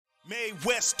Made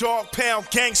West dog pound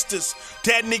gangsters.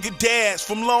 That nigga Dash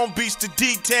from Long Beach to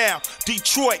D-Town.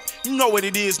 Detroit, you know what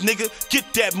it is, nigga.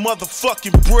 Get that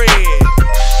motherfucking bread.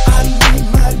 I need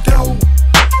my dough.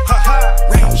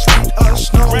 Rain, sleet, or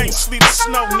snow. Rain, sleet, or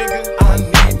snow, nigga. I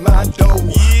need my dough.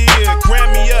 Yeah,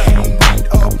 Grammy up. Can't beat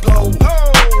or blow.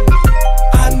 Oh.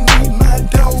 I need my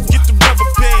dough. Get the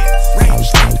rubber bands. Rain,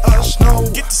 sleet, or snow.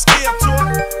 Get the scale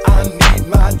toy. I need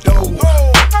my dough.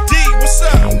 Oh, D, what's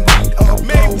up? Can't beat or blow.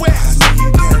 Made West. I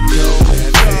need that dough,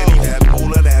 that fatty, that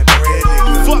moolah, that bread,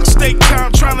 nigga. Fuck steak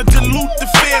time, tryna dilute the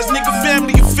fares, nigga.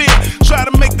 Family affair. Try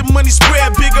to make the money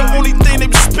spread bigger. Only thing they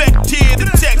respect here, the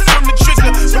text from the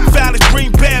trigger. Some violence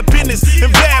bring bad business,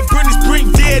 and bad business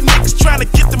bring dead niggas tryna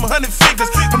get them 100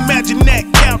 figures. Imagine that,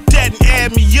 count that and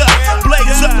add me up.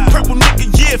 Blaze up the purple nigga,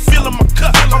 yeah, filling my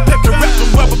cup. I'm pepper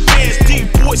rapping rubber bands,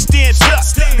 D-boy stand up.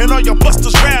 And all y'all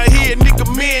busters round here, nigga,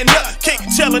 man up. Can't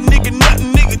tell a nigga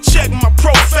nothing, nigga, check my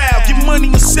profile. Get money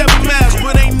in 7 miles,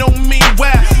 but ain't no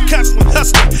meanwhile. Constantly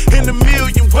hustling in a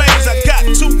million ways. I got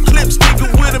 2 clips,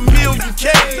 nigga, with a million K.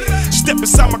 Step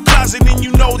inside my closet and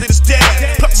you know that it's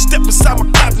dead. Plus step inside my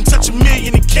closet and touch $1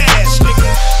 million in cash, nigga.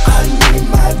 I need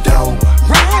my dough.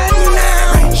 Right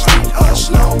now. Rain, sleet, or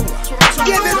snow.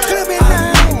 Give it to me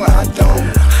now. I need my dough.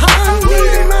 I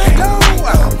need my dough.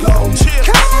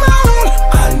 Come on.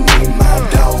 I need my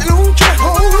dough. Don't you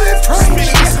hold it, rain,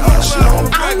 sleet, or snow.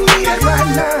 I need it right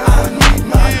now. I need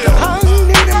my dough. I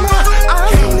need it,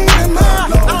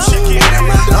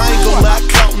 I ain't gon' lie,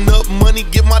 counting up money,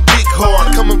 get my dick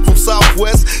hard. Coming from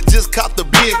Southwest, just caught the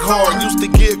big hard. Used to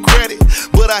get credit,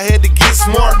 but I had to get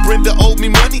smart. Brenda owed me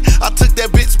money, I took that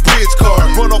bitch bridge card.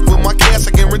 Run off with my cash,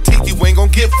 I guarantee you ain't gon'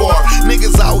 get far.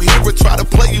 Niggas out here would try to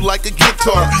play you like a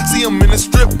guitar. See them in a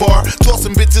strip bar,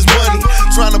 tossing bitches money.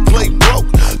 Trying to play broke,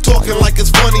 talking like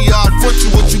it's funny. I'll front you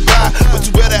what you buy, but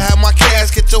you better have my cash.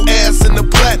 Get your ass in the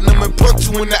platinum and punch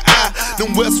you in the eye.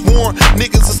 Them West Warren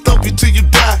niggas will stump you till you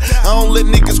die. I don't let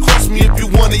niggas cross me, if you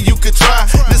want it, you can try.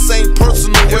 This ain't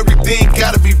personal, everything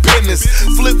gotta be business.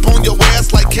 Flip on your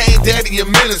ass like Kane Daddy a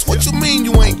menace. What you mean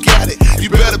you ain't got it? You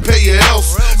better pay your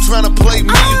else. Tryna play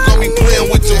me, you gon' be playing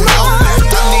with your health.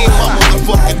 I need my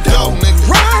motherfucking dough, nigga.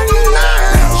 right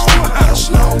now.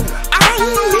 Snow. I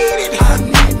need it. I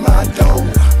need my dough.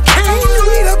 Can't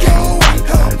beat or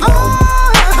blow.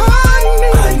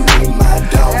 I need my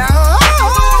dough.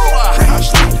 Rain,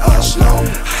 sleet, or snow.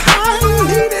 I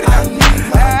need it. I need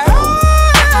my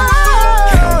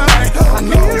dough. I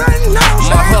need it right now.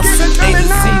 My hustle A to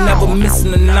Z, never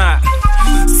missing a knot.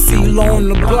 C-Lo on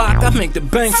the block, I make the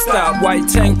bank stop. White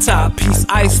tank top, piece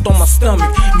iced on my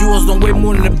stomach. Yours don't weigh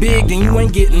more than a big, then you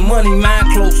ain't getting money. Mine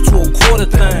close to a quarter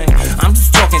thing. I'm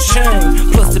just talking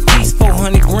shame. Plus the piece,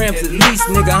 400 grams at least,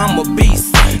 nigga, I'm a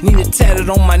beast. Need it tatted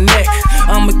on my neck.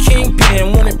 I'm a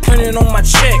kingpin, want it printed on my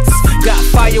checks. Got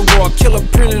firewall, killer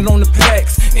printed on the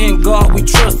packs. In God we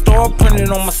trust, all printed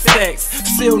on my stacks.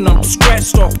 Seal number,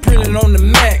 scratched off, printed on the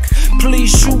Mac.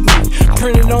 Please shoot me,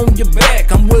 printed on your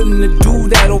back. I'm willing to do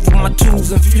that over my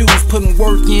tools and fuse. Putting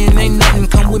work in, ain't nothing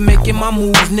come with making my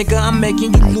moves. Nigga, I'm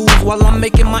making you lose while I'm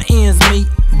making my ends meet.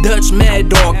 Dutch Mad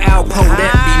Dog, Alpo,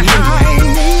 that be me.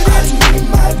 I need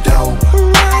my dough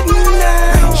right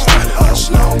now. Rain, sleet, or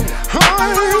snow. I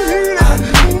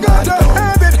need my dough.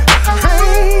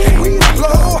 Can't beat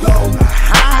or blow.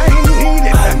 I need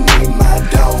it. I need my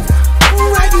dough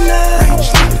right now. Rain,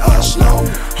 sleet, or snow.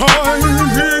 I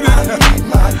need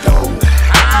my dough.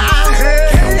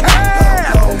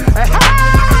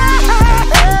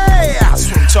 That's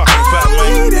what I'm talking about, man.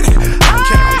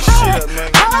 Count this shit up, man.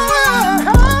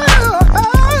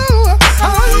 I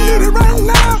need it right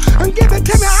now. Give it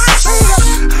to me. I say it.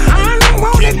 I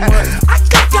want it. I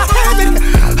got to have it.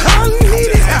 I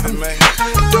need it. Man.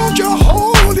 Don't you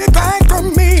hold it back from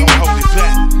me. Don't hold it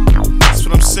back. That's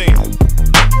what I'm saying.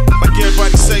 Like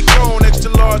everybody say, go on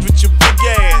extra large with your big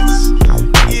ass.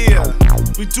 Yeah,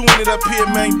 we doing it up here,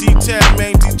 man. D-Town,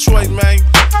 man. Detroit, man.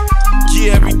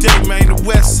 Yeah, every day, man. The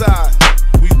West Side.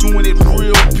 We doing it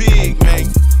real big, man.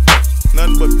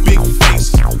 Nothing but big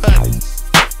faces, hundreds.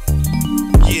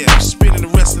 Yeah, spinning the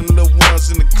rest of the little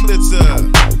ones in the glitter.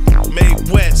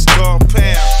 Made West, Dog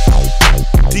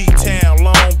Pound, D-Town,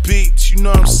 Long Beach. You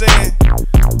know what I'm saying?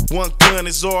 One gun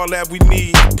is all that we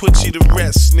need. Put you to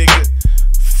rest, nigga.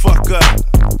 Fuck up,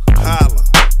 holla,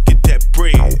 get that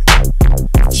bread,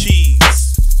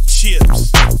 cheese,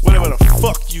 chips, whatever the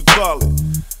fuck you call it.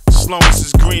 As long as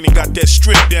it's green and got that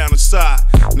strip down the side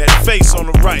and that face on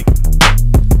the right.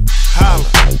 Holla,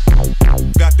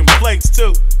 got them plates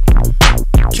too.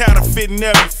 Counterfeiting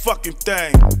every fucking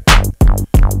thing.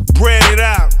 Bread it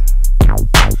out.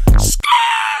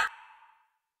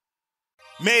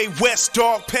 Made West,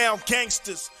 dog pound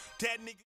gangsters. That nigga.